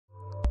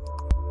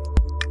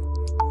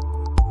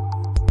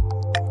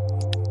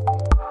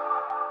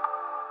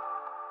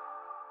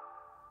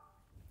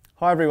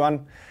Hi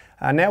everyone.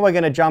 Now we're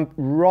going to jump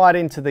right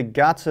into the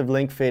guts of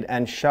LinkFit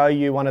and show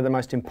you one of the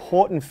most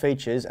important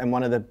features and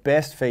one of the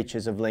best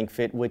features of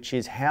LinkFit, which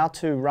is how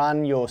to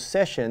run your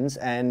sessions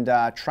and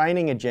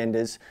training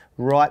agendas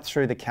right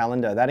through the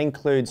calendar. That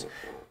includes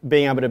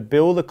being able to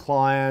bill the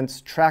clients,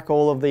 track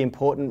all of the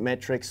important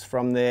metrics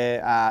from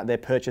their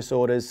purchase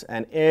orders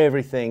and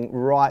everything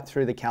right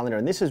through the calendar.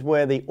 And this is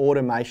where the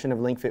automation of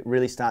LinkFit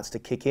really starts to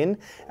kick in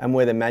and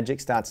where the magic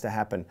starts to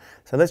happen.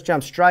 So let's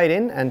jump straight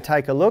in and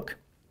take a look.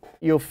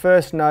 You'll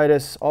first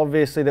notice,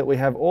 obviously, that we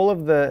have all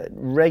of the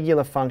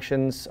regular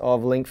functions of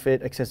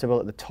LinkFit accessible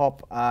at the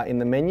top in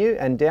the menu,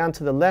 and down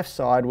to the left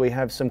side we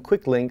have some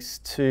quick links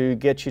to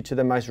get you to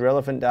the most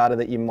relevant data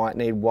that you might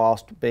need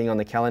whilst being on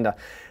the calendar.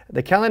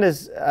 The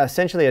calendar's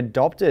essentially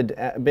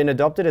been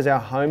adopted as our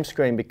home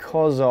screen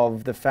because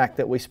of the fact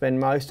that we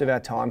spend most of our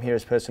time here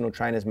as personal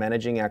trainers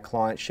managing our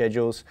client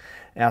schedules,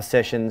 our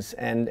sessions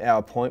and our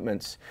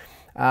appointments.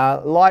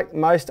 Like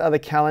most other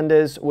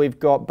calendars, we've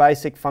got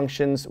basic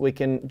functions. We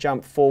can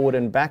jump forward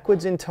and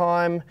backwards in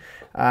time.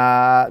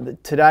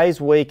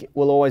 Today's week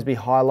will always be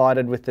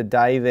highlighted with the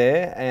day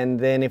there, and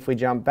then if we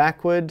jump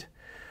backward,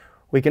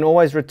 we can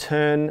always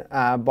return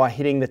by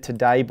hitting the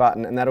Today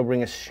button, and that'll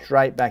bring us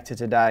straight back to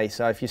today.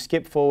 So if you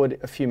skip forward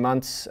a few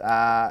months,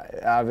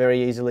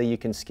 very easily you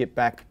can skip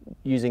back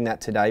using that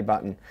Today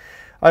button.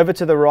 Over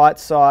to the right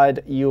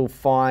side, you'll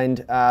find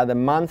the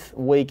month,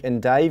 week and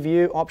day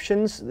view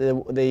options.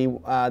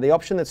 The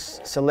option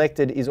that's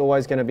selected is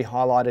always going to be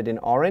highlighted in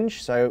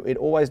orange, so it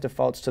always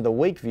defaults to the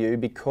week view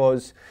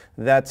because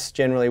that's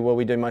generally where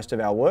we do most of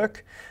our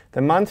work.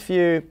 The month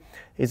view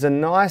is a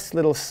nice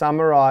little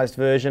summarized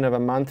version of a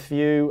month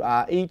view.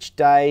 Each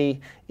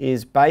day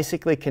is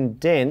basically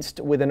condensed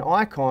with an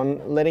icon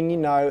letting you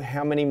know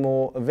how many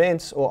more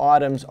events or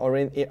items are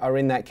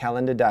in that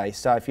calendar day.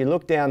 So if you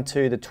look down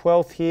to the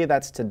 12th here,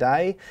 that's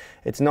today.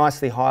 It's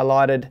nicely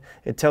highlighted.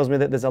 It tells me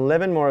that there's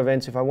 11 more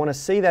events. If I want to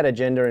see that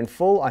agenda in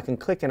full, I can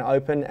click and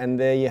open, and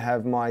there you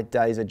have my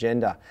day's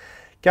agenda.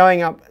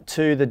 Going up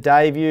to the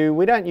day view,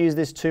 we don't use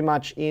this too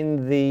much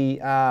in the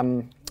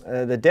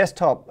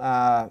desktop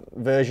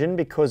version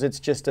because it's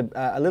just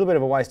a little bit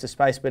of a waste of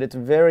space, but it's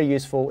very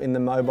useful in the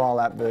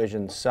mobile app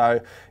version. So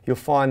you'll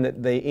find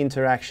that the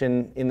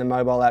interaction in the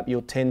mobile app,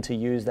 you'll tend to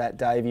use that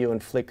day view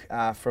and flick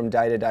from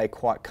day to day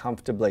quite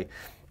comfortably.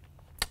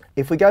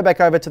 If we go back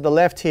over to the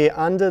left here,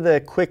 under the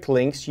quick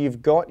links,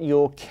 you've got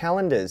your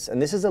calendars. And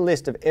this is a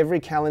list of every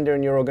calendar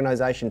in your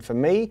organization. For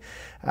me,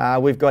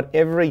 we've got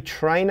every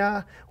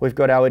trainer, we've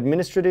got our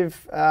administrative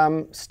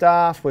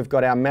staff, we've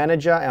got our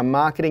manager, our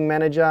marketing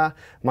manager,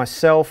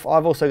 myself.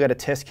 I've also got a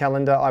test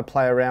calendar. I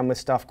play around with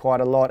stuff quite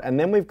a lot. And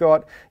then we've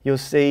got, you'll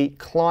see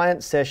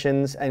client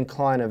sessions and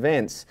client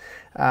events.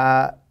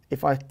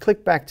 If I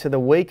click back to the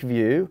week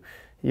view,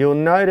 you'll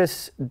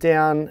notice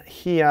down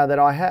here that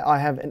I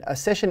have a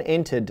session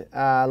entered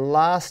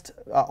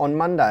on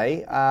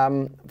Monday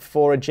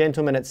for a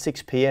gentleman at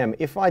 6 p.m.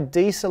 If I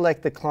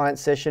deselect the client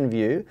session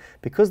view,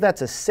 because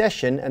that's a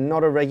session and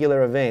not a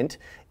regular event,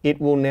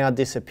 it will now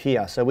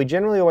disappear. So we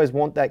generally always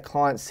want that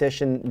client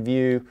session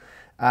view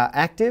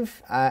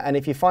active, and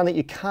if you find that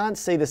you can't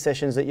see the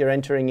sessions that you're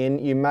entering in,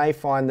 you may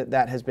find that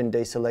that has been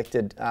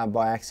deselected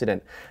by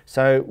accident.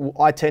 So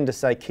I tend to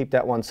say keep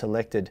that one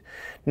selected.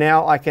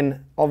 Now I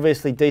can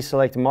obviously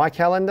deselect my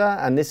calendar,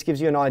 and this gives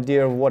you an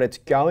idea of what it's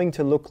going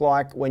to look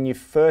like when you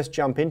first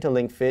jump into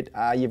LinkFit.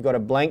 You've got a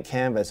blank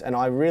canvas, and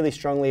I really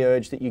strongly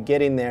urge that you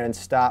get in there and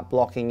start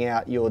blocking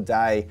out your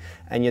day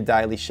and your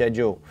daily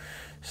schedule.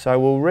 So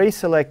we'll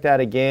reselect that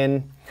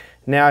again.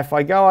 Now if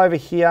I go over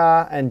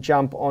here and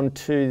jump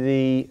onto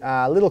the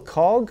little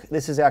cog,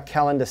 this is our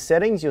calendar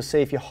settings. You'll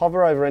see if you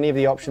hover over any of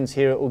the options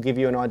here, it will give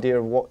you an idea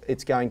of what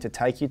it's going to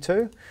take you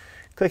to.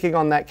 Clicking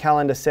on that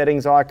calendar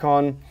settings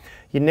icon,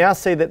 you now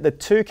see that the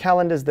two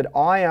calendars that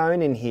I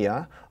own in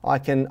here,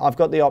 I've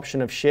got the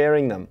option of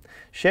sharing them.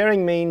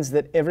 Sharing means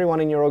that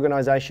everyone in your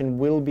organization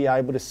will be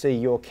able to see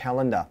your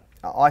calendar.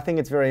 I think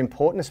it's very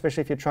important,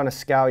 especially if you're trying to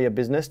scale your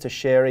business, to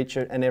share each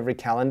and every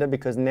calendar,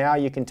 because now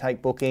you can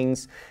take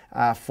bookings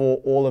for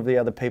all of the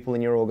other people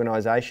in your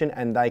organization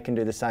and they can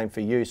do the same for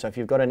you. So if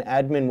you've got an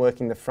admin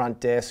working the front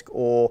desk,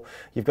 or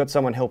you've got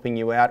someone helping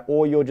you out,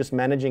 or you're just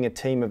managing a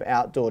team of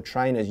outdoor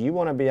trainers, you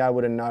want to be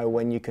able to know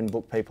when you can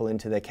book people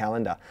into their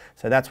calendar.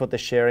 So that's what the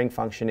sharing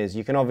function is.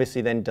 You can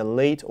obviously then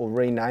delete or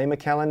rename a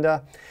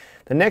calendar.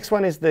 The next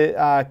one is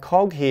the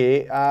cog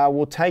here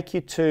will take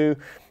you to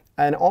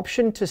an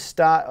option to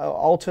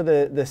alter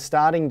the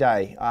starting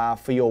day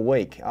for your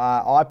week.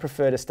 I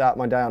prefer to start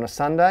my day on a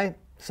Sunday.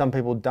 Some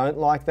people don't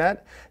like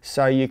that.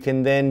 So you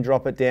can then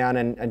drop it down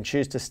and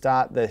choose to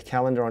start the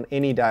calendar on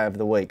any day of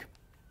the week.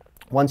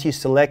 Once you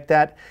select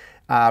that,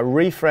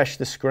 refresh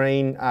the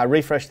screen,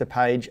 refresh the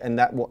page, and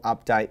that will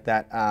update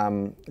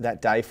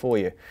that day for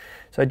you.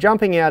 So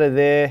jumping out of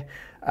there,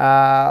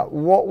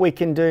 what we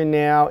can do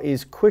now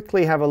is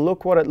quickly have a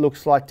look what it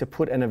looks like to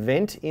put an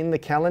event in the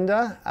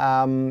calendar.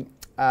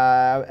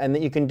 and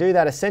that you can do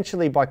that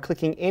essentially by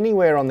clicking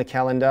anywhere on the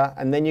calendar,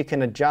 and then you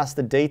can adjust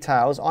the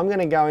details. I'm going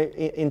to go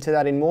into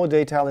that in more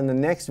detail in the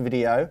next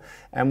video,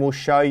 and we'll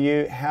show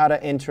you how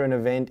to enter an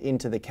event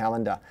into the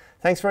calendar.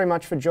 Thanks very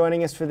much for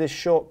joining us for this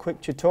short,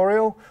 quick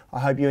tutorial. I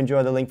hope you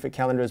enjoy the LinkFit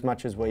calendar as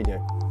much as we do.